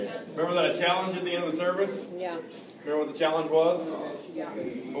Remember that challenge at the end of the service? Yeah. Remember what the challenge was? Yeah.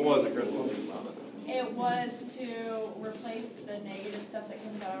 What was it, Crystal? It was to replace the negative stuff that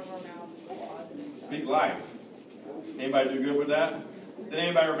comes out of our mouths with positive stuff. Speak life. Anybody do good with that? Did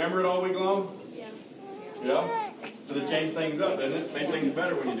anybody remember it all week long? Yeah. Yeah? So it changed things up, didn't it? Made things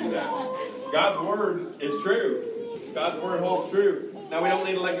better when you do that. God's Word is true. God's Word holds true. Now we don't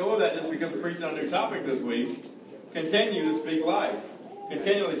need to let go of that just because we're preaching on a new topic this week. Continue to speak life.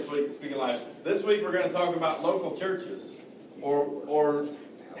 Continually speaking life. This week we're going to talk about local churches. Or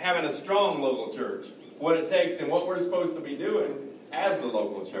having a strong local church. What it takes and what we're supposed to be doing as the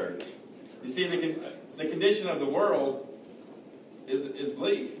local church. You see, the condition of the world is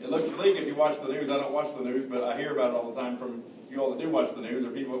bleak. It looks bleak if you watch the news. I don't watch the news, but I hear about it all the time from you all that do watch the news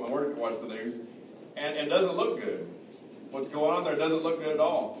or people at my work that watch the news. And it doesn't look good. What's going on there doesn't look good at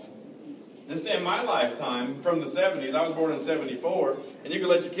all. Just in my lifetime, from the 70s, I was born in 74, and you could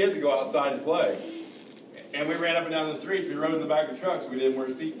let your kids go outside and play. And we ran up and down the streets. We rode in the back of trucks. We didn't wear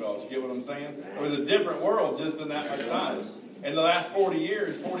seatbelts. You get what I'm saying? It was a different world just in that much time. In the last 40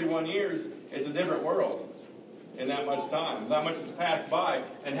 years, 41 years, it's a different world in that much time. That much has passed by,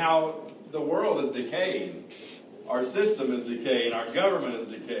 and how the world is decaying. Our system is decaying. Our government is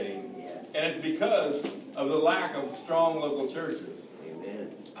decaying. And it's because of the lack of strong local churches.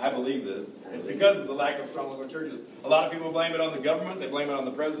 Amen. I believe this. It's because of the lack of strong local churches. A lot of people blame it on the government. They blame it on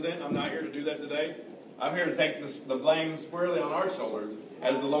the president. I'm not here to do that today. I'm here to take the blame squarely on our shoulders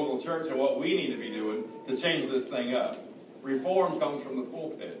as the local church and what we need to be doing to change this thing up. Reform comes from the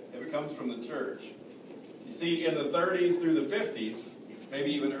pulpit. It comes from the church. You see, in the 30s through the 50s,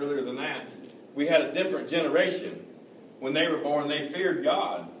 maybe even earlier than that, we had a different generation. When they were born, they feared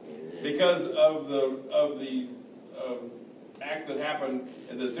God because of the act that happened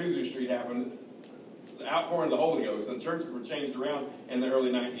at the Azusa Street happened. The outpouring of the Holy Ghost, and churches were changed around in the early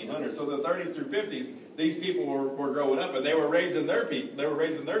 1900s. So the 30s through 50s, these people were growing up, and they were raising their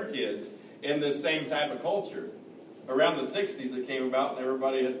kids in this same type of culture. Around the 60s, it came about, and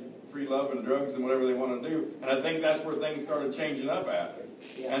everybody had free love and drugs and whatever they wanted to do. And I think that's where things started changing up at.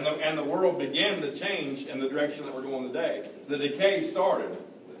 Yeah. And the world began to change in the direction that we're going today. The decay started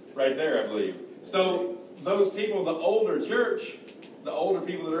right there, I believe. So those people, the older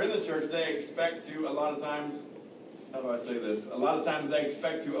people that are in the church, they expect to, a lot of times they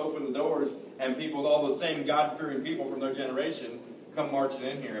expect to open the doors and people, all the same God-fearing people from their generation, come marching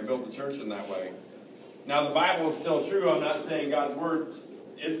in here and build the church in that way. Now, the Bible is still true. I'm not saying God's Word,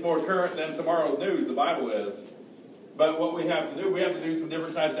 it's more current than tomorrow's news. The Bible is. But what we have to do some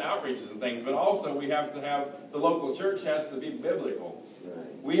different types of outreaches and things. But also we have to have, the local church has to be biblical.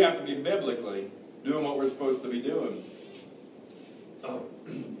 Right. We have to be biblically doing what we're supposed to be doing.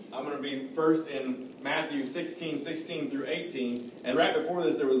 I'm going to be first in Matthew 16 through 18. And right before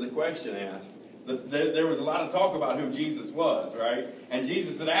this, there was a question asked. There was a lot of talk about who Jesus was, right? And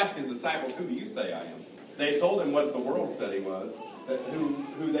Jesus had asked his disciples, who do you say I am? They told him what the world said he was,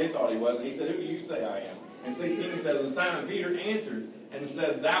 who they thought he was. And he said, who do you say I am? And 16 says, and Simon Peter answered and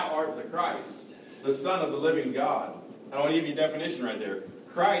said, thou art the Christ, the Son of the living God. I want to give you a definition right there.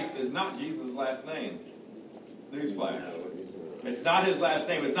 Christ is not Jesus' last name. Newsflash. It's not his last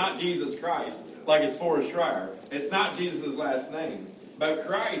name. It's not Jesus Christ, like it's Forrest Schreier. It's not Jesus' last name. But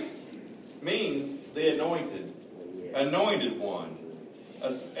Christ means the anointed. Anointed one.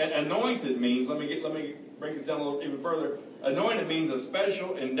 Anointed means, let me break this down a little even further. Anointed means a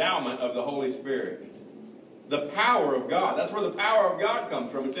special endowment of the Holy Spirit. The power of God. That's where the power of God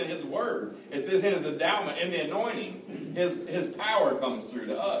comes from. It's in His Word. It's in His endowment, in the anointing. His power comes through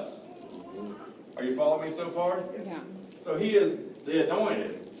to us. Are you following me so far? Yeah. So He is the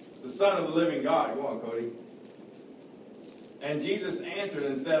anointed, the Son of the living God. Go on, Cody. And Jesus answered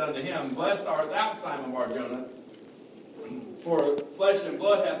and said unto him, blessed art thou, Simon Bar-Jonah, for flesh and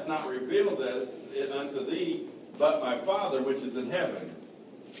blood hath not revealed it unto thee, but my Father which is in heaven.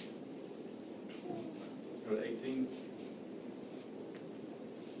 Go to 18.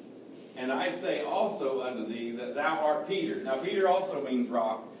 And I say also unto thee that thou art Peter. Now Peter also means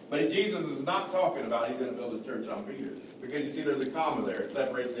rock, but Jesus is not talking about he's going to build his church on Peter. Because you see there's a comma there. It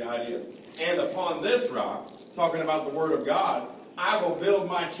separates the ideas. And upon this rock, talking about the Word of God, I will build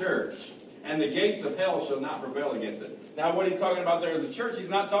my church, and the gates of hell shall not prevail against it. Now what he's talking about there is the church. He's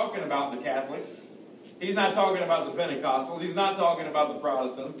not talking about the Catholics. He's not talking about the Pentecostals. He's not talking about the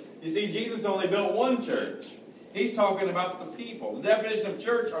Protestants. You see, Jesus only built one church. He's talking about the people. The definition of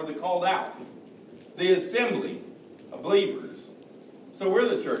church are the called out. The assembly of believers. So we're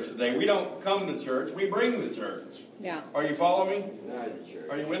the church today. We don't come to church. We bring the church. Yeah. Are you following me? Not the church.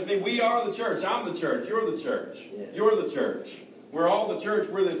 Are you with me? We are the church. I'm the church. You're the church. Yes. You're the church. We're all the church,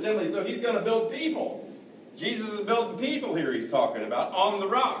 we're the assembly. So he's going to build people. Jesus is building people here, he's talking about, on the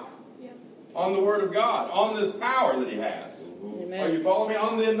rock. Yeah. On the Word of God. On this power that he has. Amen. Are you following me?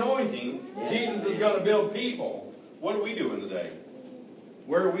 On the anointing, Jesus is going to build people. What are we doing today?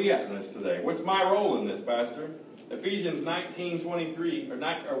 Where are we at in this today? What's my role in this, Pastor? Ephesians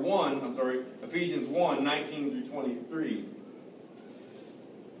 19:23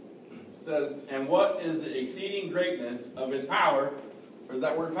 says, and what is the exceeding greatness of his power? There's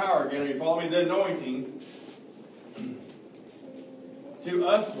that word power again. Are you following me? The anointing. To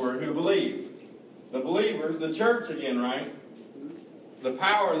usward who believe. The believers, the church again, right? The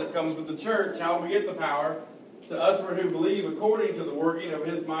power that comes with the church. How do we get the power? To usward who believe according to the working of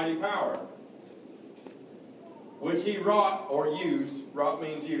his mighty power. Which he wrought, or used, wrought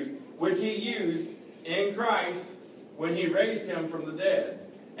means used, which he used in Christ when he raised him from the dead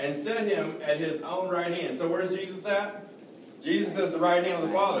and set him at his own right hand. So where's Jesus at? Jesus is the right hand of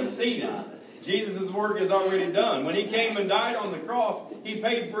the Father, seated. Jesus' work is already done. When he came and died on the cross, he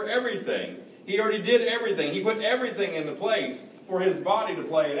paid for everything. He already did everything. He put everything into place for his body to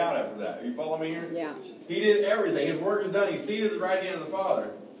play it out after that. Are you following me here? Yeah. He did everything. His work is done. He's seated at the right hand of the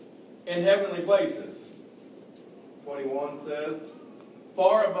Father in heavenly places. 21 says,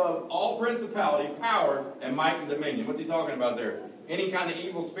 far above all principality, power, and might and dominion. What's he talking about there? Any kind of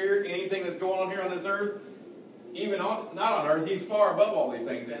evil spirit, anything that's going on here on this earth? Even not on earth, he's far above all these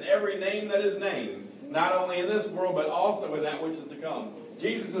things. And every name that is named, not only in this world, but also in that which is to come.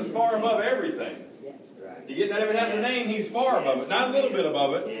 Jesus is far above everything. Yes, right. You get that? If it has a name, he's far above it. Not a little bit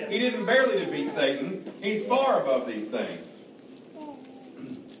above it. He didn't barely defeat Satan. He's far above these things.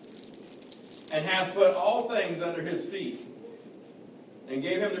 And hath put all things under his feet. And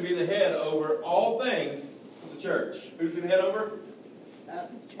gave him to be the head over all things to the church. Who's the head over?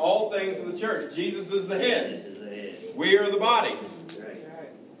 Us. All things to the church. Jesus is the head. We are the body.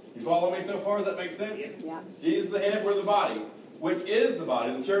 You follow me so far? Does that make sense? Yeah. Jesus is the head, we're the body. Which is the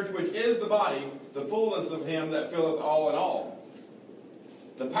body. The church, which is the body, the fullness of him that filleth all in all.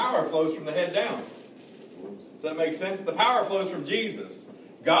 The power flows from the head down. Does that make sense? The power flows from Jesus.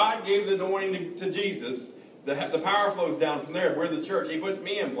 God gave the anointing to Jesus. The power flows down from there. We're the church. He puts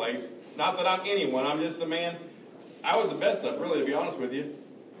me in place. Not that I'm anyone. I'm just a man. I was the best up, really, to be honest with you.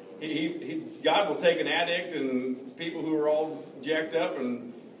 God will take an addict and people who are all jacked up,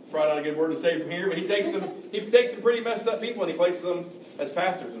 and probably not a good word to say from here, but he takes some pretty messed up people and he places them as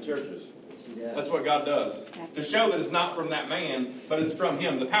pastors in churches. That's what God does. To show that it's not from that man, but it's from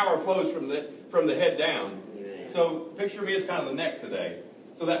him. The power flows from the head down. So picture me as kind of the neck today.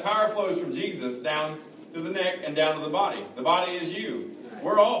 So that power flows from Jesus down to the neck and down to the body. The body is you.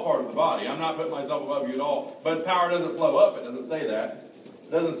 We're all part of the body. I'm not putting myself above you at all. But power doesn't flow up. It doesn't say that.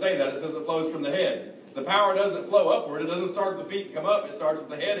 It doesn't say that. It says it flows from the head. The power doesn't flow upward. It doesn't start at the feet and come up. It starts at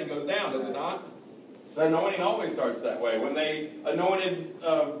the head and goes down, does it not? The anointing always starts that way. When they anointed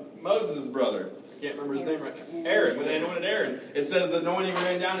Moses' brother, I can't remember his name right now, Aaron, when they anointed Aaron, it says the anointing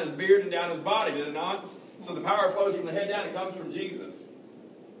ran down his beard and down his body, did it not? So the power flows from the head down. It comes from Jesus.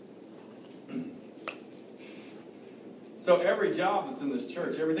 So every job that's in this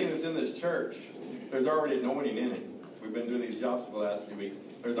church, everything that's in this church, there's already anointing in it. We've been doing these jobs for the last few weeks.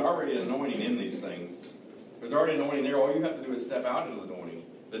 There's already anointing in these things. There's already anointing there. All you have to do is step out into the anointing.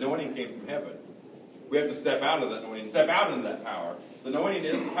 The anointing came from heaven. We have to step out of that anointing, step out into that power. The anointing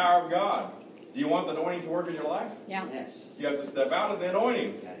is the power of God. Do you want the anointing to work in your life? Yeah. Yes. You have to step out of the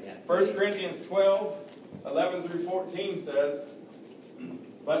anointing. 1 Corinthians 12, 11 through 14 says,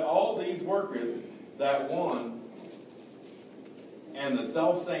 but all these worketh that one and the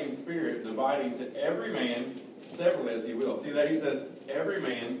selfsame Spirit, dividing to every man severally as he will. See that? He says every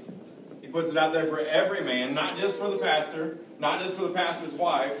man. He puts it out there for every man, not just for the pastor, not just for the pastor's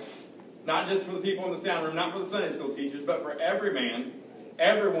wife, not just for the people in the sound room, not for the Sunday school teachers, but for every man.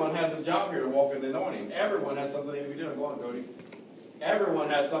 Everyone has a job here to walk in the anointing. Everyone has something they need to be doing. Go on, Cody. Everyone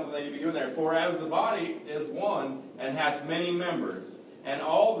has something they need to be doing there. For as the body is one and hath many members, and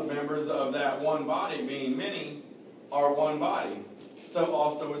all the members of that one body, being many, are one body, so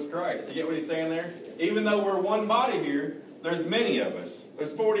also is Christ. Do you get what he's saying there? Even though we're one body here, there's many of us.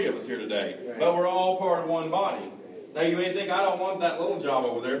 There's 40 of us here today. But we're all part of one body. Now you may think, I don't want that little job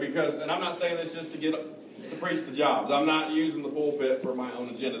over there because, and I'm not saying this just to preach the jobs. I'm not using the pulpit for my own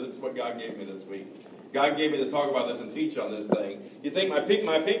agenda. This is what God gave me this week. God gave me to talk about this and teach on this thing. You think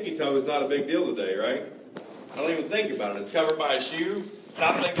my pinky toe is not a big deal today, right? I don't even think about it. It's covered by a shoe. And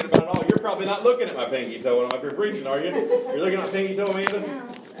I'm thinking about it all. You're probably not looking at my pinky toe when I'm up here preaching, are you? You're looking at my pinky toe, Amanda?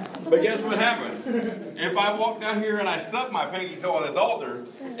 But guess what happens? If I walk down here and I stub my pinky toe on this altar,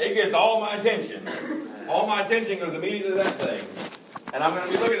 it gets all my attention. All my attention goes immediately to that thing. And I'm going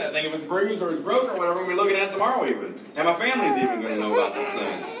to be looking at that thing. If it's bruised or it's broken or whatever, I'm going to be looking at it tomorrow even. And my family's even going to know about this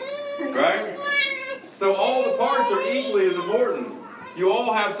thing. Right? So all the parts are equally as important. You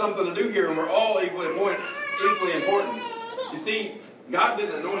all have something to do here, and we're all equally important. You see, God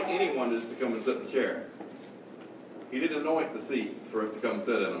didn't anoint anyone just to come and sit in the chair. He didn't anoint the seats for us to come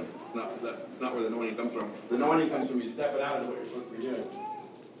sit in them. It's not where the anointing comes from. The anointing comes from you stepping out of what you're supposed to be doing.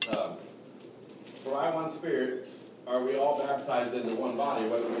 For by one Spirit are we all baptized into one body,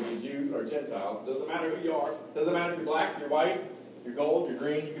 whether we be Jews or Gentiles. It doesn't matter who you are. It doesn't matter if you're black, you're white, you're gold, you're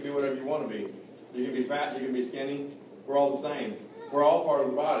green. You can be whatever you want to be. You can be fat, you can be skinny. We're all the same. We're all part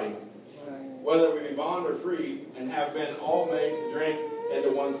of the body. Whether we be bond or free, and have been all made to drink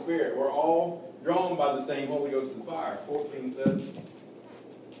into one Spirit. We're all drawn by the same Holy Ghost and fire. 14 says,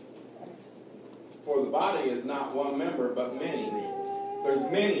 for the body is not one member, but many. There's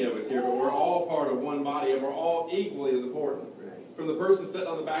many of us here, but we're all part of one body, and we're all equally as important. From the person sitting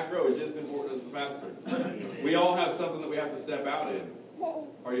on the back row is just as important as the pastor. We all have something that we have to step out in.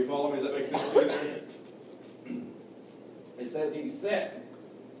 Are you following me? Does that make sense to you there? It says he set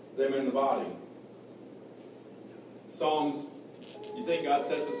them in the body. Psalms, you think God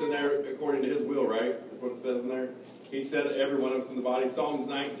sets us in there according to his will, right? That's what it says in there. He set every one of us in the body. Psalms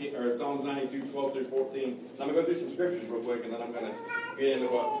 92, 12 through 14. I'm going to go through some scriptures real quick, and then I'm going to get into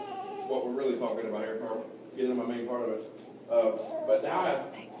what we're really talking about here, Carl. Get into my main part of it. But now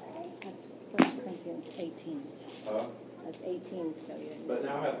That's 1 Corinthians 18 still. That's 18 still. But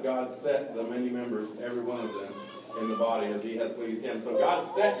now hath God set the many members, every one of them, in the body as he hath pleased him. So God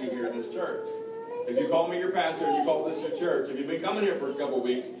set you here in this church. If you call me your pastor and you call this your church, if you've been coming here for a couple of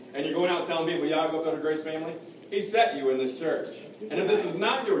weeks and you're going out telling people, yeah, I'll go to Grace Family, he set you in this church. And if this is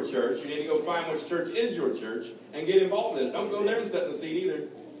not your church, you need to go find which church is your church and get involved in it. Don't go there and sit in the seat either,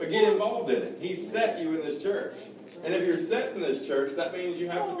 but get involved in it. He set you in this church. And if you're set in this church, that means you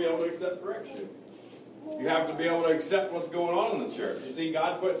have to be able to accept correction. You have to be able to accept what's going on in the church. You see,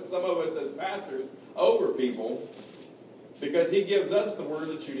 God puts some of us as pastors over people because he gives us the word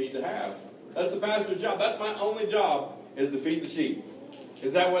that you need to have. That's the pastor's job. That's my only job, is to feed the sheep.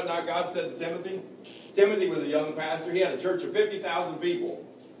 Is that what not God said to Timothy? Timothy was a young pastor. He had a church of 50,000 people.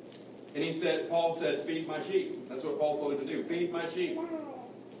 And Paul said, feed my sheep. That's what Paul told him to do. Feed my sheep.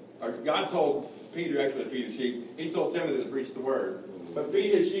 Or God told Peter actually to feed the sheep. He told Timothy to preach the word. But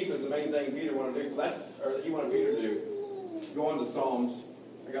feed his sheep is the main thing Peter wanted to do. He wanted Peter to do. Go on to Psalms.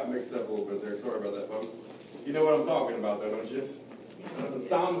 I got mixed up a little bit there. Sorry about that, folks. You know what I'm talking about, though, don't you?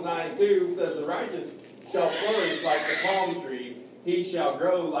 Psalms 92 says, the righteous shall flourish like the palm tree. He shall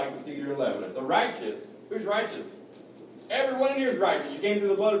grow like the cedar in Lebanon. The righteous. Who's righteous? Everyone in here is righteous. You came through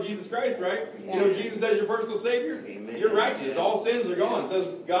the blood of Jesus Christ, right? Yeah. You know Jesus as your personal Savior? Amen. You're righteous. All sins are gone. It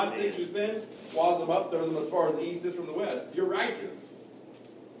says God takes your sins, walls them up, throws them as far as the east is from the west. You're righteous.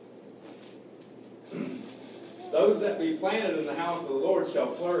 Those that be planted in the house of the Lord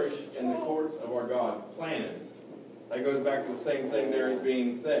shall flourish in the courts of our God. Planted. That goes back to the same thing there as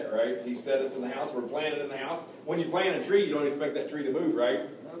being set, right? He set us in the house. We're planted in the house. When you plant a tree, you don't expect that tree to move, right?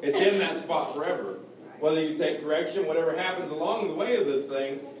 It's in that spot forever. Whether you take correction, whatever happens along the way of this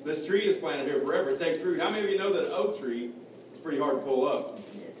thing, this tree is planted here forever. It takes fruit. How many of you know that an oak tree is pretty hard to pull up?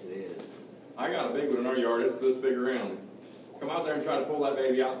 Yes, it is. I got a big one in our yard. It's this big around. Come out there and try to pull that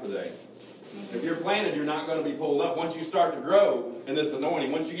baby out today. If you're planted, you're not going to be pulled up. Once you start to grow in this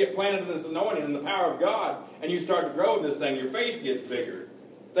anointing, once you get planted in this anointing and the power of God, and you start to grow in this thing, your faith gets bigger.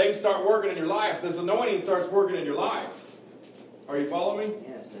 Things start working in your life. This anointing starts working in your life. Are you following me?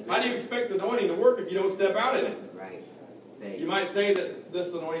 Yes. How do you expect the anointing to work if you don't step out in it? Right. You might say that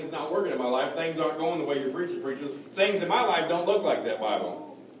this anointing is not working in my life. Things aren't going the way you're preaching. Things in my life don't look like that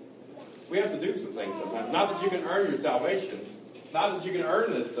Bible. We have to do some things sometimes. Not that you can earn your salvation. Not that you can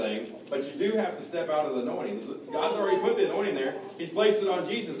earn this thing, but you do have to step out of the anointing. God's already put the anointing there. He's placed it on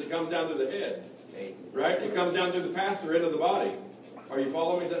Jesus. It comes down through the head. Right? It comes down through the pastor into the body. Are you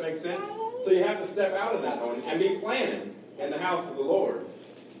following me? Does that make sense? So you have to step out of that anointing and be planted in the house of the Lord.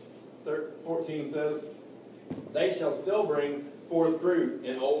 14 says, they shall still bring forth fruit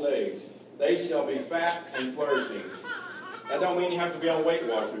in old age. They shall be fat and flourishing. That don't mean you have to be on Weight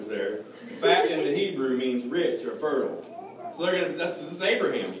Watchers there. Fat in the Hebrew means rich or fertile. So this is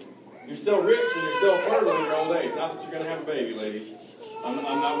Abraham. You're still rich and you're still fertile in your old age. Not that you're going to have a baby, ladies. I'm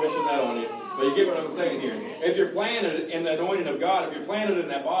not wishing that on you. But you get what I'm saying here. If you're planted in the anointing of God, if you're planted in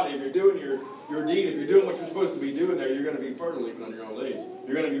that body, if you're doing your deed, if you're doing what you're supposed to be doing there, you're going to be fertile even on your old age.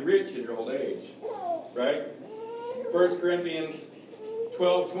 You're going to be rich in your old age. Right? 1 Corinthians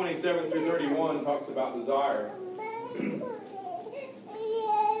 12:27 through 31 talks about desire.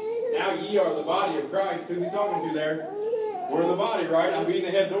 Now ye are the body of Christ. Who's he talking to there? We're the body, right? I'm beating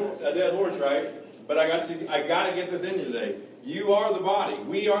a dead horse, right? But I got to get this in you today. You are the body.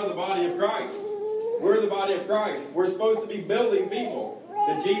 We are the body of Christ. We're the body of Christ. We're supposed to be building people.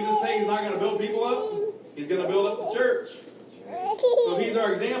 Did Jesus say he's not going to build people up? He's going to build up the church. So he's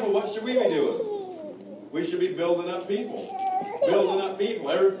our example. What should we be doing? We should be building up people. Building up people.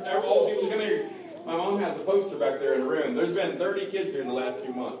 All the people come here. My mom has a poster back there in the room. There's been 30 kids here in the last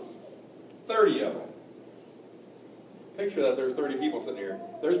 2 months. 30 of them. Picture that there's 30 people sitting here.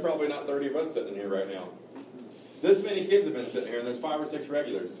 There's probably not 30 of us sitting here right now. This many kids have been sitting here, and there's 5 or 6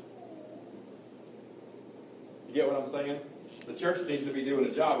 regulars. You get what I'm saying? The church needs to be doing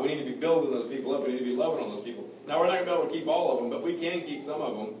a job. We need to be building those people up. We need to be loving on those people. Now, we're not going to be able to keep all of them, but we can keep some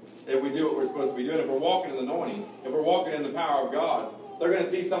of them if we do what we're supposed to be doing. If we're walking in the anointing, if we're walking in the power of God, they're going to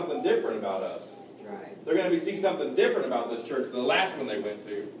see something different about us. Right. They're going to see something different about this church than the last one they went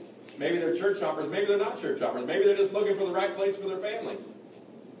to. Maybe they're church hoppers. Maybe they're not church hoppers. Maybe they're just looking for the right place for their family.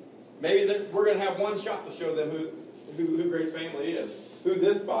 Maybe we're going to have one shot to show them who Grace Family is, who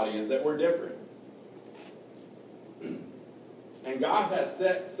this body is, that we're different. And God has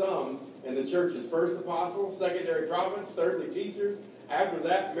set some in the churches. First apostles, secondary prophets, thirdly teachers. After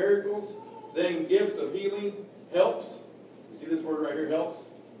that, miracles, then gifts of healing, helps. You see this word right here, helps?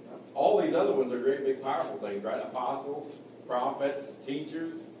 All these other ones are great, big, powerful things, right? Apostles, prophets,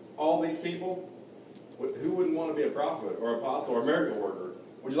 teachers, all these people. Who wouldn't want to be a prophet or apostle or a miracle worker?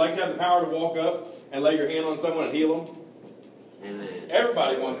 Would you like to have the power to walk up and lay your hand on someone and heal them? Amen.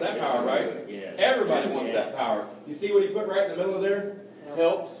 Everybody wants that power, right? Yes. Everybody wants that power. You see what he put right in the middle of there?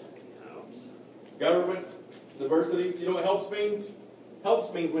 Helps. Governments, diversities. You know what helps means?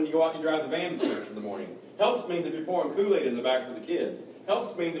 Helps means when you go out and you drive the van to church in the morning. Helps means if you're pouring Kool-Aid in the back for the kids.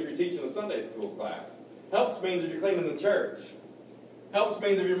 Helps means if you're teaching a Sunday school class. Helps means if you're cleaning the church. Helps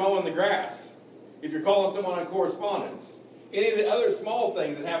means if you're mowing the grass. If you're calling someone on correspondence. Any of the other small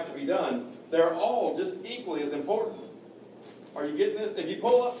things that have to be done, they're all just equally as important. Are you getting this? If you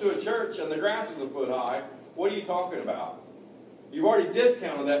pull up to a church and the grass is a foot high, what are you talking about? You've already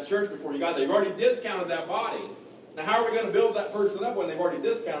discounted that church before you got there. You've already discounted that body. Now, how are we going to build that person up when they've already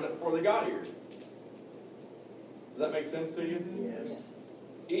discounted it before they got here? Does that make sense to you? Yes.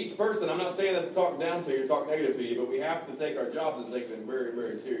 Each person, I'm not saying that to talk down to you or talk negative to you, but we have to take our jobs and take them very,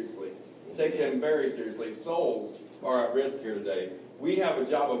 very seriously. Take them very seriously. Souls are at risk here today. We have a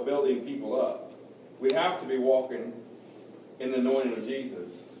job of building people up. We have to be walking in the anointing of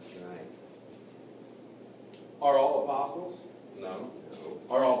Jesus. Right. Are all apostles? No.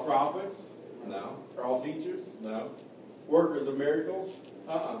 Are all prophets? No. Are all teachers? No. Workers of miracles?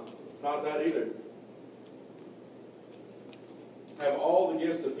 Not that either. Have all the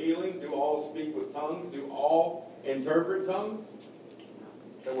gifts of healing? Do all speak with tongues? Do all interpret tongues?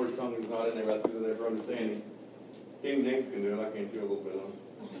 That word tongue is not in there, that's because they're for understanding. King James can do it, I can too a little bit on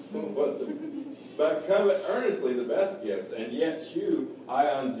it. But covet earnestly the best gifts, and yet shew I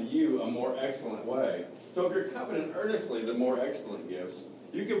unto you a more excellent way. So if you're coveting earnestly the more excellent gifts,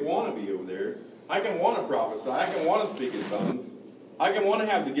 you can want to be over there. I can want to prophesy. I can want to speak in tongues. I can want to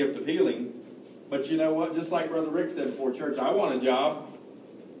have the gift of healing. But you know what? Just like Brother Rick said before church, I want a job.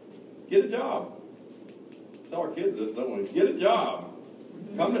 Get a job. Tell our kids this, don't we? Get a job.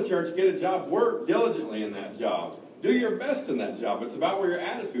 Come to church, get a job. Work diligently in that job. Do your best in that job. It's about where your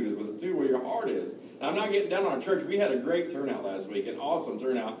attitude is with it too, where your heart is. Now, I'm not getting down on our church. We had a great turnout last week, an awesome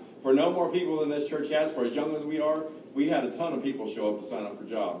turnout. For no more people than this church has, for as young as we are, we had a ton of people show up to sign up for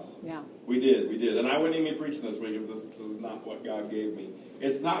jobs. Yeah. We did. And I wouldn't even be preaching this week if this is not what God gave me.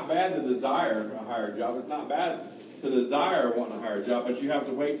 It's not bad to desire a higher job. It's not bad to desire wanting a higher job, but you have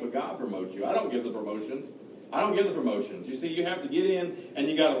to wait till God promotes you. I don't give the promotions. You see, you have to get in and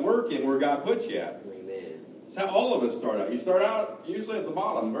you got to work in where God puts you at. Amen. That's how all of us start out. You start out usually at the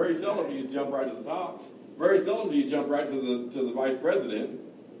bottom. Very seldom do you jump right to the top. Very seldom do you jump right to the vice president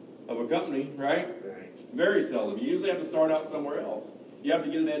of a company, right? Right. Very seldom. You usually have to start out somewhere else. You have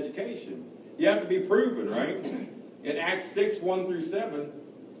to get an education. You have to be proven, right? In Acts 6, 1 through 7,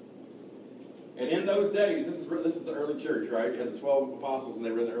 and in those days, this is the early church, right? You had the 12 apostles and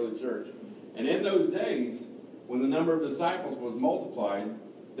they were in the early church. And in those days, when the number of disciples was multiplied,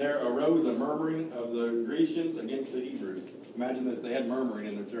 there arose a murmuring of the Grecians against the Hebrews. Imagine this, they had murmuring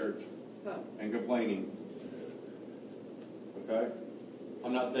in their church and complaining. Okay?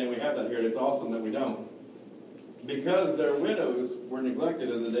 I'm not saying we have that here. It's awesome that we don't. Because their widows were neglected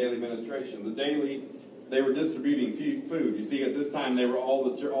in the daily ministration. The daily they were distributing food. You see, at this time, they were all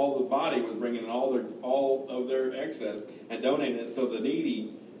the body was bringing in all of their excess and donating it, so the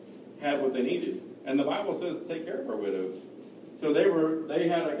needy had what they needed. And the Bible says to take care of our widows. So they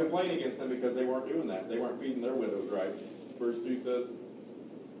had a complaint against them because they weren't doing that. They weren't feeding their widows right. Verse 2 says,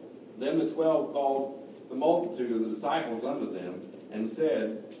 Then the 12 called the multitude of the disciples unto them, and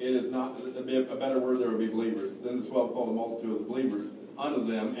said, it is not, a better word there would be believers. Then the 12 called the multitude of the believers unto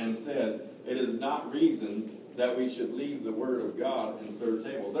them, and said, it is not reason that we should leave the word of God and serve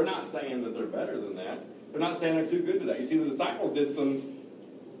tables. They're not saying that they're better than that. They're not saying they're too good to that. You see, the disciples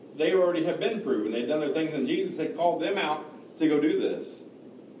they already have been proven. They'd done their things, and Jesus had called them out to go do this.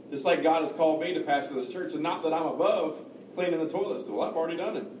 Just like God has called me to pastor this church, and not that I'm above cleaning the toilet stool. I've already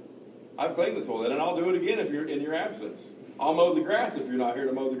done it. I've cleaned the toilet, and I'll do it again if you're in your absence. I'll mow the grass if you're not here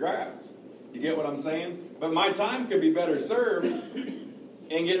to mow the grass. You get what I'm saying? But my time could be better served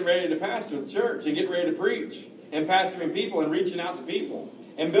in getting ready to pastor the church, and getting ready to preach, and pastoring people, and reaching out to people,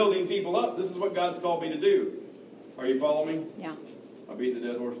 and building people up. This is what God's called me to do. Are you following me? Yeah. I beat the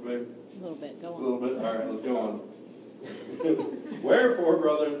dead horse, babe? A little bit. Go on. A little bit? All right, let's go on. Wherefore,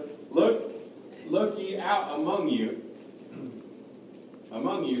 brethren, look ye out among you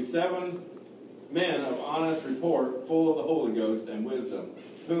 7 men of honest report, full of the Holy Ghost and wisdom,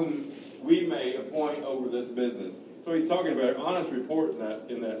 whom we may appoint over this business. So he's talking about honest report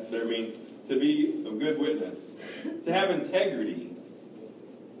in that there means to be a good witness, to have integrity.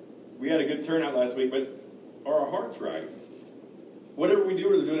 We had a good turnout last week, but are our hearts right? Whatever we do,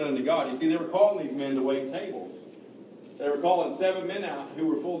 we're doing it unto God. You see, they were calling these men to wait tables. They were calling 7 men out who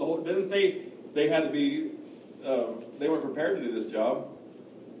were full of the Holy. Didn't say they had to be. They weren't prepared to do this job.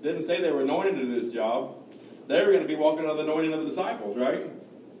 Didn't say they were anointed to do this job. They were going to be walking under the anointing of the disciples, right?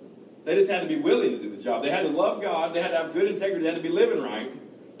 They just had to be willing to do the job. They had to love God. They had to have good integrity. They had to be living right.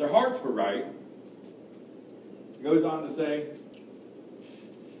 Their hearts were right. It goes on to say,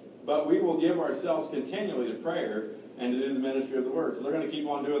 but we will give ourselves continually to prayer and to do the ministry of the word. So they're going to keep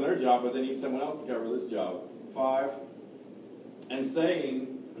on doing their job, but they need someone else to cover this job. 5, and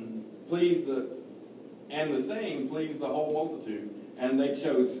saying, please the whole multitude. And they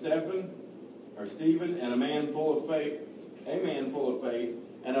chose Stephen, and a man full of faith,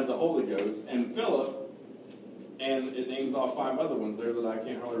 and of the Holy Ghost, and Philip, and it names off 5 other ones there that I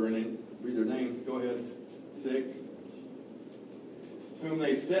can't hardly read their names. Go ahead. 6. Whom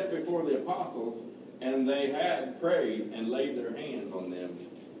they set before the apostles, and they had prayed and laid their hands on them.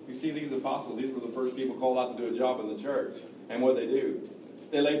 You see, these apostles, these were the first people called out to do a job in the church. And what they do?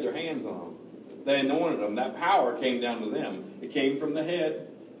 They laid their hands on them. They anointed them. That power came down to them. It came from the head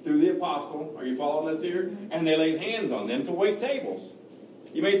through the apostle. Are you following this here? And they laid hands on them to wait tables.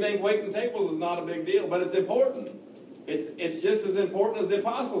 You may think waiting tables is not a big deal, but it's important. It's just as important as the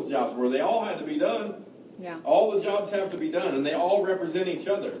apostles' jobs were. They all had to be done. Yeah. All the jobs have to be done, and they all represent each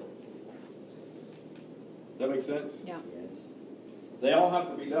other. Does that make sense? Yeah. Yes. They all have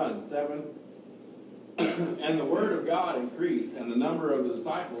to be done. 7. And the word of God increased, and the number of the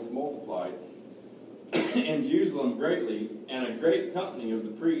disciples multiplied in Jerusalem greatly, and a great company of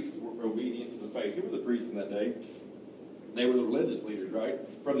the priests were obedient to the faith. Who were the priests in that day? They were the religious leaders, right?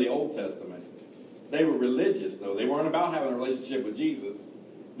 From the Old Testament. They were religious, though. They weren't about having a relationship with Jesus.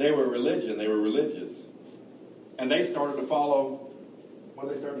 They were religion. They were religious. And they started to follow. What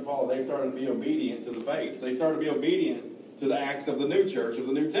did they start to follow? They started to be obedient to the faith. They started to be obedient to the acts of the new church, of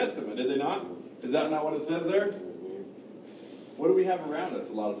the New Testament. Did they not? Is that not what it says there? What do we have around us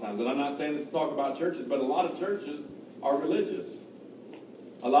a lot of times? And I'm not saying this to talk about churches, but a lot of churches are religious.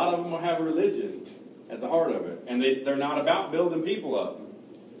 A lot of them have a religion at the heart of it. And they're not about building people up.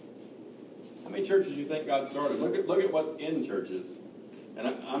 How many churches do you think God started? Look at what's in churches. And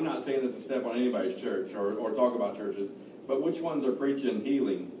I'm not saying this to step on anybody's church or talk about churches, but which ones are preaching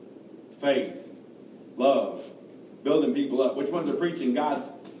healing, faith, love, building people up? Which ones are preaching God's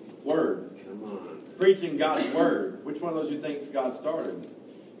word? Come on. Preaching God's word. Which one of those you think God started?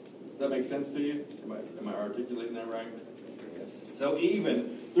 Does that make sense to you? Am I articulating that right? Yes. So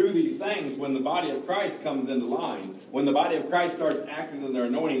even through these things, when the body of Christ comes into line, when the body of Christ starts acting in their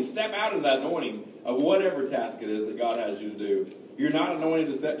anointing, step out of that anointing of whatever task it is that God has you to do. You're not anointed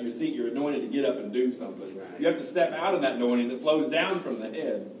to sit in your seat. You're anointed to get up and do something. Right. You have to step out of that anointing that flows down from the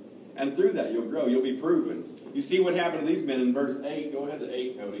head. And through that, you'll grow. You'll be proven. You see what happened to these men in verse 8. Go ahead to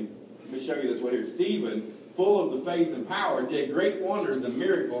 8, Cody. Let me show you this one here. Stephen, full of the faith and power, did great wonders and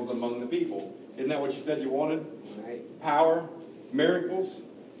miracles among the people. Isn't that what you said you wanted? Right. Power, miracles.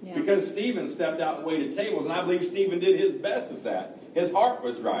 Yeah. Because Stephen stepped out and waited tables, and I believe Stephen did his best at that. His heart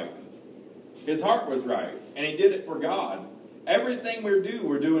was right. His heart was right. And he did it for God. Everything we do,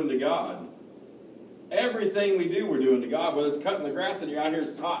 we're doing to God. Everything we do, we're doing to God. Whether it's cutting the grass and you're out here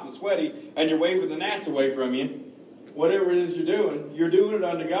hot and sweaty and you're waving the gnats away from you, whatever it is you're doing it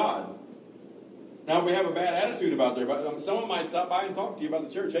unto God. Now, if we have a bad attitude about there, but someone might stop by and talk to you about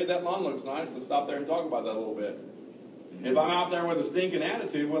the church. Hey, that lawn looks nice. Let's stop there and talk about that a little bit. If I'm out there with a stinking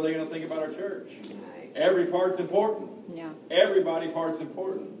attitude, what are they going to think about our church? Every part's important. Yeah. Everybody part's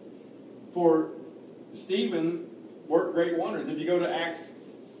important. For Stephen worked great wonders. If you go to Acts,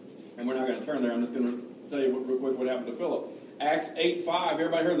 and we're not going to turn there, I'm just going to tell you real quick what happened to Philip. Acts 8:5.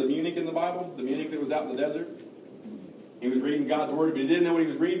 Everybody heard of the eunuch in the Bible? The eunuch that was out in the desert? He was reading God's word, but he didn't know what he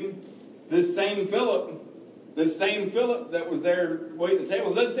was reading. This same Philip that was there waiting at the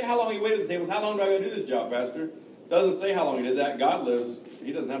tables, doesn't say how long he waited at the tables. How long do I got to do this job, Pastor? Doesn't say how long he did that. God lives.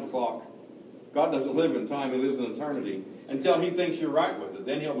 He doesn't have a clock. God doesn't live in time. He lives in eternity. Until he thinks you're right with it,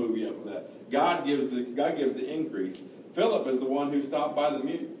 then he'll move you up with that. God gives the increase. Philip is the one who stopped by the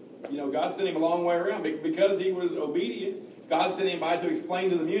mute. God sent him a long way around because he was obedient. God sent him by to explain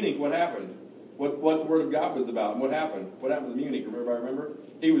to the eunuch what happened, what the word of God was about, and what happened. What happened to the eunuch? Remember?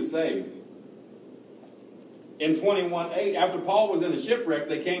 He was saved. In 21:8, after Paul was in a shipwreck,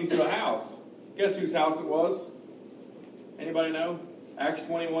 they came to a house. Guess whose house it was? Anybody know? Acts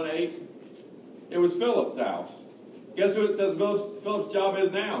 21:8. It was Philip's house. Guess who it says Philip's job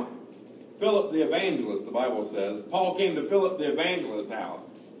is now? Philip the evangelist, the Bible says. Paul came to Philip the evangelist's house.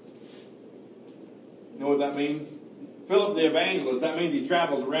 You know what that means? Philip the evangelist, that means he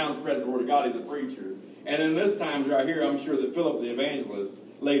travels around, spreads the word of God. He's a preacher. And in this time right here, I'm sure that Philip the evangelist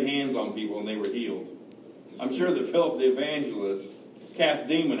laid hands on people and they were healed. I'm sure that Philip the evangelist cast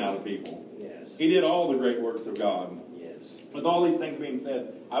demon out of people. Yes. He did all the great works of God. Yes. With all these things being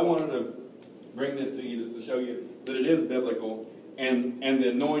said, I wanted to bring this to you just to show you that it is biblical and the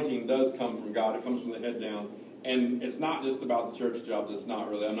anointing does come from God. It comes from the head down. And it's not just about the church jobs. It's not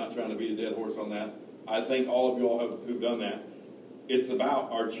really. I'm not trying to beat a dead horse on that. I think all of you all who've done that. It's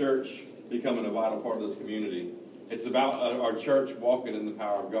about our church becoming a vital part of this community. It's about our church walking in the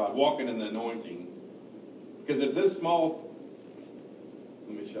power of God, walking in the anointing. Because if this small,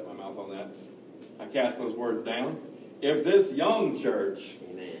 let me shut my mouth on that. I cast those words down. If this young church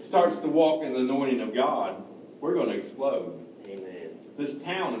starts to walk in the anointing of God, we're going to explode. Amen. This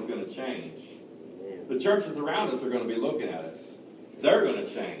town is going to change. Amen. The churches around us are going to be looking at us. They're going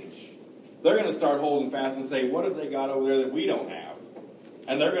to change. They're going to start holding fast and say, what have they got over there that we don't have?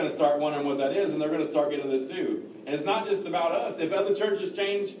 And they're going to start wondering what that is, and they're going to start getting this too. And it's not just about us. If other churches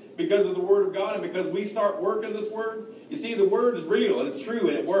change because of the Word of God and because we start working this Word, you see, the Word is real, and it's true,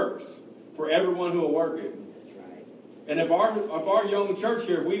 and it works for everyone who will work it. That's right. And if our young church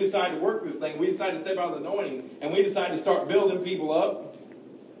here, if we decide to work this thing, we decide to step out of the anointing, and we decide to start building people up,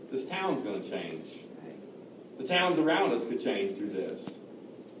 this town's going to change. Right. The towns around us could change through this.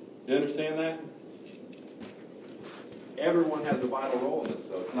 Do you understand that? Everyone has a vital role in this,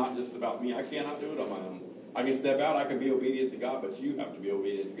 though. It's not just about me. I cannot do it on my own. I can step out. I can be obedient to God, but you have to be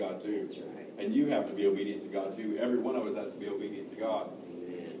obedient to God, too. That's right. And you have to be obedient to God, too. Every one of us has to be obedient to God.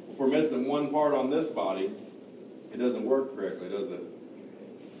 Amen. If we're missing one part on this body, it doesn't work correctly, does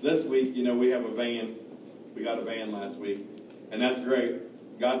it? This week, we have a van. We got a van last week, and that's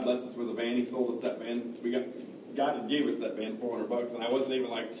great. God blessed us with a van. He sold us that van. God gave us that van, $400, and I wasn't even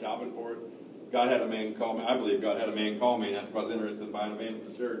shopping for it. God had a man call me. I believe God had a man call me and asked if I was interested in buying a van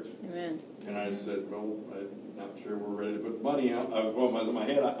for the church. Amen. And I said, well, I'm not sure we're ready to put the money out. I was in my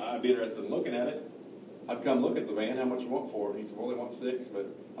head, I'd be interested in looking at it. I'd come look at the van, how much you want for it? And he said, well, they want 6,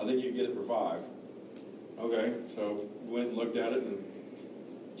 but I think you can get it for 5. Okay, so went and looked at it and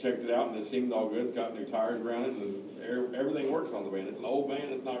checked it out, and it seemed all good. It's got new tires around it, and everything works on the van. It's an old van,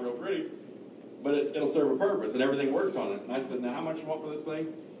 it's not real pretty, but it'll serve a purpose, and everything works on it. And I said, now how much you want for this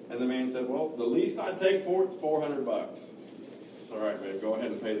thing? And the man said, well, the least I'd take for it's $400. All right, man, go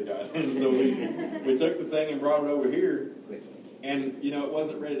ahead and pay the guy. And so we took the thing and brought it over here, and it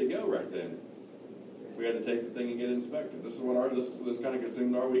wasn't ready to go right then. We had to take the thing and get it inspected. This is what this kind of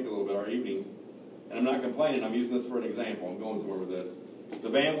consumed our week a little bit, our evenings. And I'm not complaining. I'm using this for an example. I'm going somewhere with this. The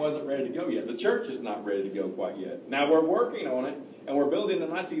van wasn't ready to go yet. The church is not ready to go quite yet. Now we're working on it, and we're building,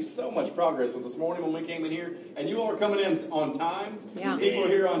 and I see so much progress. So this morning when we came in here, and you all are coming in on time. Yeah. People are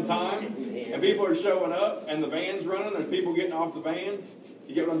here on time, and people are showing up, and the van's running. There's people getting off the van.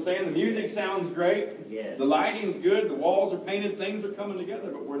 You get what I'm saying? The music sounds great. Yes. The lighting's good. The walls are painted. Things are coming together,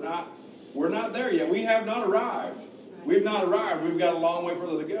 but we're not there yet. We have not arrived. We've not arrived. We've got a long way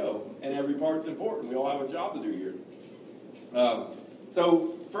further to go, and every part's important. We all have a job to do here.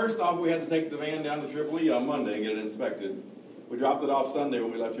 So first off, we had to take the van down to Triple E on Monday and get it inspected. We dropped it off Sunday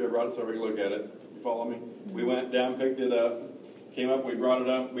when we left here, brought it so we could look at it. You follow me? We went down, picked it up, Came up, we brought it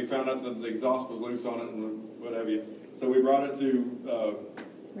up. We found out that the exhaust was loose on it and what have you. So we brought it to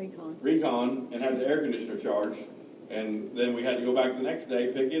Recon and had the air conditioner charged. And then we had to go back the next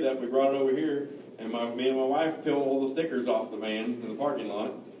day, pick it up. We brought it over here, and me and my wife peeled all the stickers off the van in the parking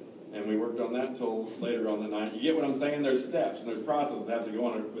lot. And we worked on that until later on the night. You get what I'm saying? There's steps and there's processes that have to go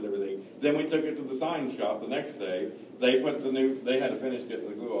on with everything. Then we took it to the sign shop the next day. They had to finish getting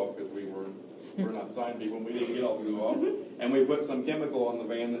the glue off because we're not sign people and we didn't get all the glue off. And we put some chemical on the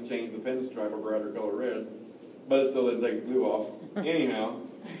van that changed the pinstripe of brighter color red. But it still didn't take the glue off. Anyhow,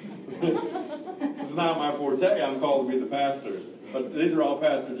 this is not my forte. I'm called to be the pastor. But these are all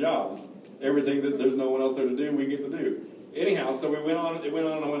pastor jobs. Everything that there's no one else there to do, we get to do. Anyhow, so we went on,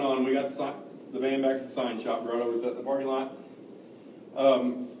 and we got the van back to the sign shop, brought over, set in the parking lot.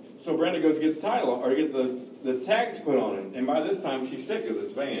 So Brenda goes to get the title, or get the tags put on it. And by this time, she's sick of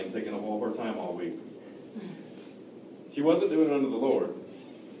this van taking up all of her time all week. She wasn't doing it under the Lord.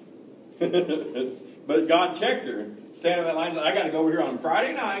 But God checked her. Standing in that line, I got to go over here on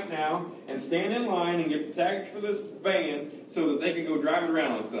Friday night now and stand in line and get the tags for this van so that they can go drive it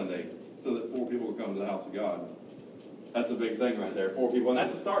around on Sunday so that 4 people will come to the house of God. That's a big thing right there, 4 people. And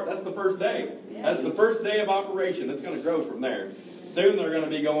that's the start. That's the first day. Yeah. That's the first day of operation. It's going to grow from there. Soon they're going to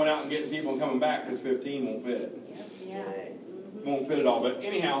be going out and getting people and coming back because 15 won't fit it. Yeah. Won't fit it all. But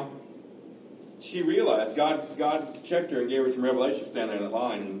anyhow, she realized God checked her and gave her some revelation standing there in that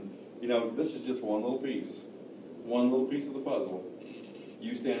line. And, this is just one little piece. One little piece of the puzzle.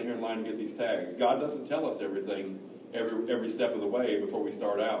 You standing here in line to get these tags. God doesn't tell us everything every step of the way before we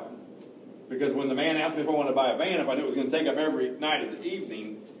start out. Because when the man asked me if I wanted to buy a van, if I knew it was going to take up every night of the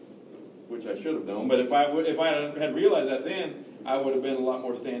evening, which I should have known, but if I had realized that then, I would have been a lot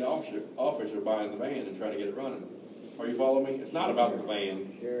more standoffish of buying the van and trying to get it running. Are you following me? It's not about the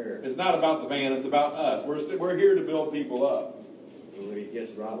van. Sure. It's not about the van. It's about us. We're here to build people up. We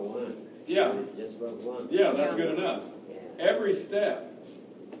just brought one. Yeah. Just brought one. Yeah, that's good enough. Yeah. Every step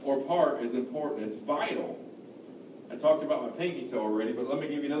or part is important. It's vital. I talked about my pinky toe already, but let me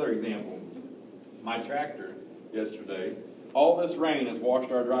give you another example. My tractor yesterday, all this rain has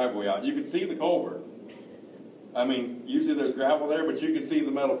washed our driveway out. You could see the culvert. I mean, usually there's gravel there, but you can see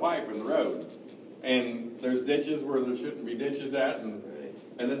the metal pipe in the road. And there's ditches where there shouldn't be ditches at. And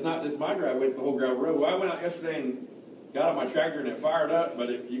it's not just my driveway, it's the whole gravel road. Well, I went out yesterday and got on my tractor and it fired up,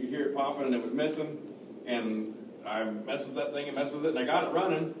 but you could hear it popping and it was missing. And I messed with that thing and messed with it, and I got it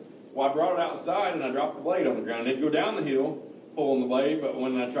running. Well, I brought it outside and I dropped the blade on the ground. It'd go down the hill, pulling the blade, but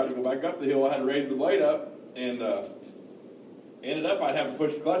when I tried to go back up the hill, I had to raise the blade up, and ended up I'd have to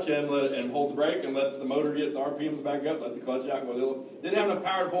push the clutch in and hold the brake and let the motor get the RPMs back up, let the clutch out and go the hill. Didn't have enough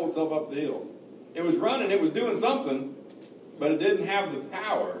power to pull itself up the hill. It was running, it was doing something, but it didn't have the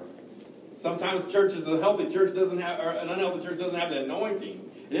power. Sometimes a healthy church doesn't have, or an unhealthy church doesn't have the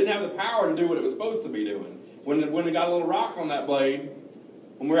anointing. It didn't have the power to do what it was supposed to be doing. When it got a little rock on that blade,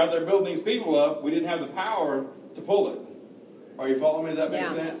 when we were out there building these people up, we didn't have the power to pull it. Are you following me? Does that make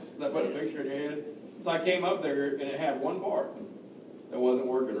sense? Does that put a picture in your head? So I came up there, and it had one part that wasn't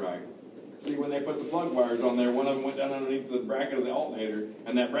working right. See, when they put the plug wires on there, one of them went down underneath the bracket of the alternator,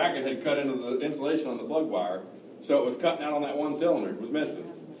 and that bracket had cut into the insulation on the plug wire, so it was cutting out on that one cylinder. It was missing.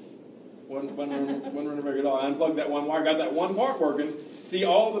 Wasn't running very good at all. I unplugged that one wire, got that one part working. See,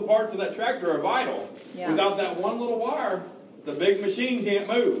 all the parts of that tractor are vital. Yeah. Without that one little wire, the big machine can't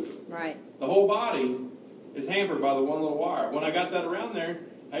move. Right. The whole body is hampered by the one little wire. When I got that around there,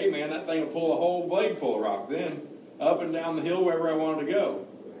 hey man, that thing would pull a whole blade full of rock. Then up and down the hill wherever I wanted to go.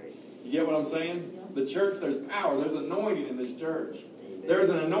 You get what I'm saying? The church, there's power. There's anointing in this church. There's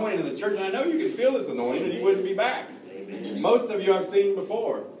an anointing in this church, and I know you can feel this anointing, and you wouldn't be back. Most of you I've seen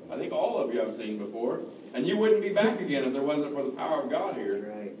before. I think all of you I've seen before. And you wouldn't be back again if there wasn't for the power of God here.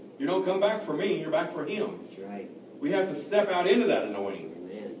 That's right. You don't come back for me, you're back for Him. That's right. We have to step out into that anointing.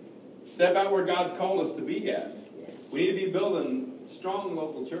 Amen. Step out where God's called us to be at. Yes. We need to be building strong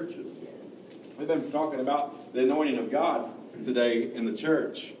local churches. Yes. We've been talking about the anointing of God today in the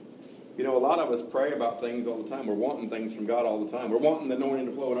church. You know, a lot of us pray about things all the time. We're wanting things from God all the time. We're wanting the anointing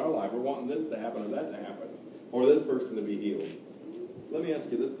to flow in our life. We're wanting this to happen or that to happen. Or this person to be healed. Let me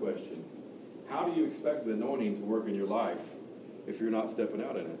ask you this question. How do you expect the anointing to work in your life if you're not stepping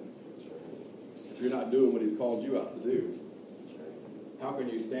out in it? If you're not doing what He's called you out to do? How can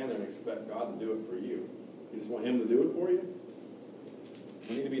you stand there and expect God to do it for you? You just want Him to do it for you?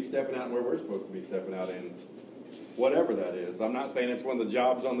 We need to be stepping out where we're supposed to be stepping out in. Whatever that is. I'm not saying it's one of the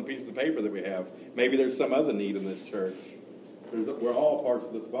jobs on the piece of paper that we have. Maybe there's some other need in this church. We're all parts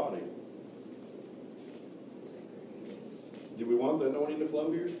of this body. Do we want the anointing to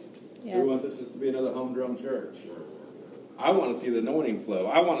flow here? Yes. Do we want this just to be another humdrum church? I want to see the anointing flow.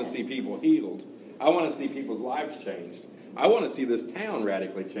 I want to see people healed. I want to see people's lives changed. I want to see this town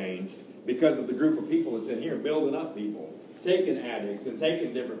radically changed because of the group of people that's in here, building up people, taking addicts and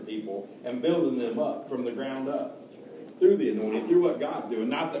taking different people and building them up from the ground up through the anointing, through what God's doing.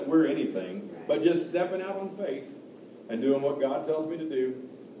 Not that we're anything, but just stepping out on faith and doing what God tells me to do.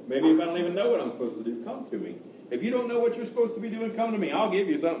 Maybe if I don't even know what I'm supposed to do, come to me. If you don't know what you're supposed to be doing, come to me. I'll give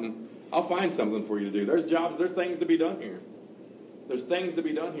you something. I'll find something for you to do. There's jobs, there's things to be done here. There's things to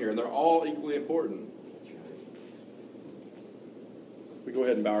be done here, and they're all equally important. We go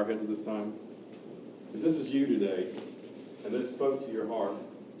ahead and bow our heads at this time. If this is you today, and this spoke to your heart,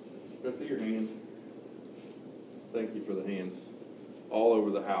 let's see your hands. Thank you for the hands. All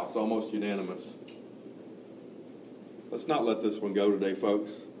over the house, almost unanimous. Let's not let this one go today,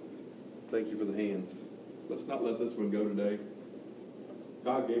 folks. Thank you for the hands. Let's not let this one go today.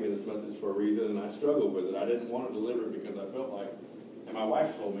 God gave me this message for a reason, and I struggled with it. I didn't want to deliver it because I felt like, and my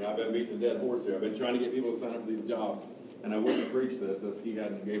wife told me, I've been beating a dead horse here. I've been trying to get people to sign up for these jobs, and I wouldn't preach this if he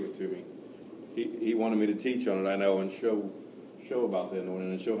hadn't gave it to me. He wanted me to teach on it, I know, and show about the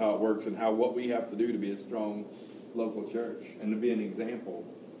anointing and show how it works and how what we have to do to be a strong local church and to be an example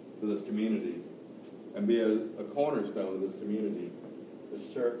to this community and be a cornerstone of this community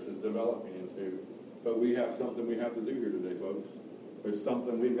this church is developing into. But we have something we have to do here today, folks. There's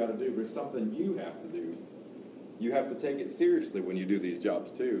something we've got to do. There's something you have to do. You have to take it seriously when you do these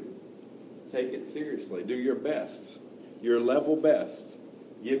jobs, too. Take it seriously. Do your best. Your level best.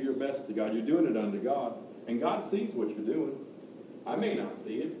 Give your best to God. You're doing it unto God. And God sees what you're doing. I may not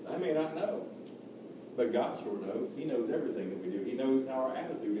see it. I may not know. But God sure knows. He knows everything that we do. He knows how our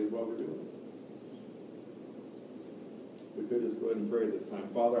attitude is while we're doing it. We could just go ahead and pray this time.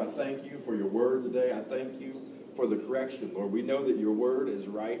 Father, I thank you for your word today. I thank you for the correction, Lord. We know that your word is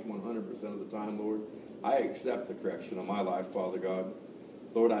right 100% of the time, Lord. I accept the correction of my life, Father God.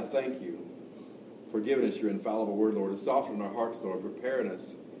 Lord, I thank you for giving us your infallible word, Lord, to soften our hearts, Lord, preparing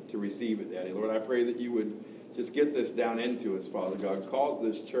us to receive it, Daddy. Lord, I pray that you would just get this down into us, Father God. Cause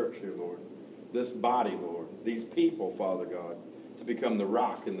this church here, Lord, this body, Lord, these people, Father God, to become the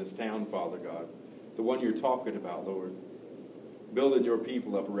rock in this town, Father God, the one you're talking about, Lord. Building your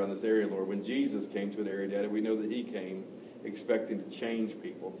people up around this area, Lord. When Jesus came to an area, Daddy, we know that he came expecting to change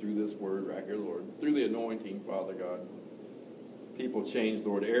people through this word right here, Lord. Through the anointing, Father God. People changed,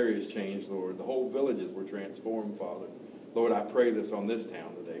 Lord. Areas changed, Lord. The whole villages were transformed, Father. Lord, I pray this on this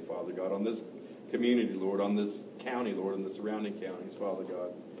town today, Father God. On this community, Lord. On this county, Lord. And the surrounding counties, Father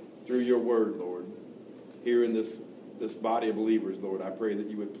God. Through your word, Lord. Here in this body of believers, Lord, I pray that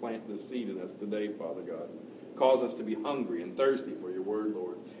you would plant this seed in us today, Father God. Cause us to be hungry and thirsty for your word,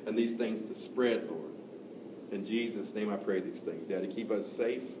 Lord, and these things to spread, Lord. In Jesus' name I pray these things, Daddy. Keep us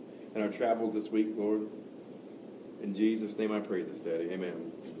safe in our travels this week, Lord. In Jesus' name I pray this, Daddy.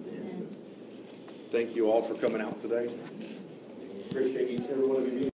 Amen. Amen. Thank you all for coming out today. Appreciate each and every one of you being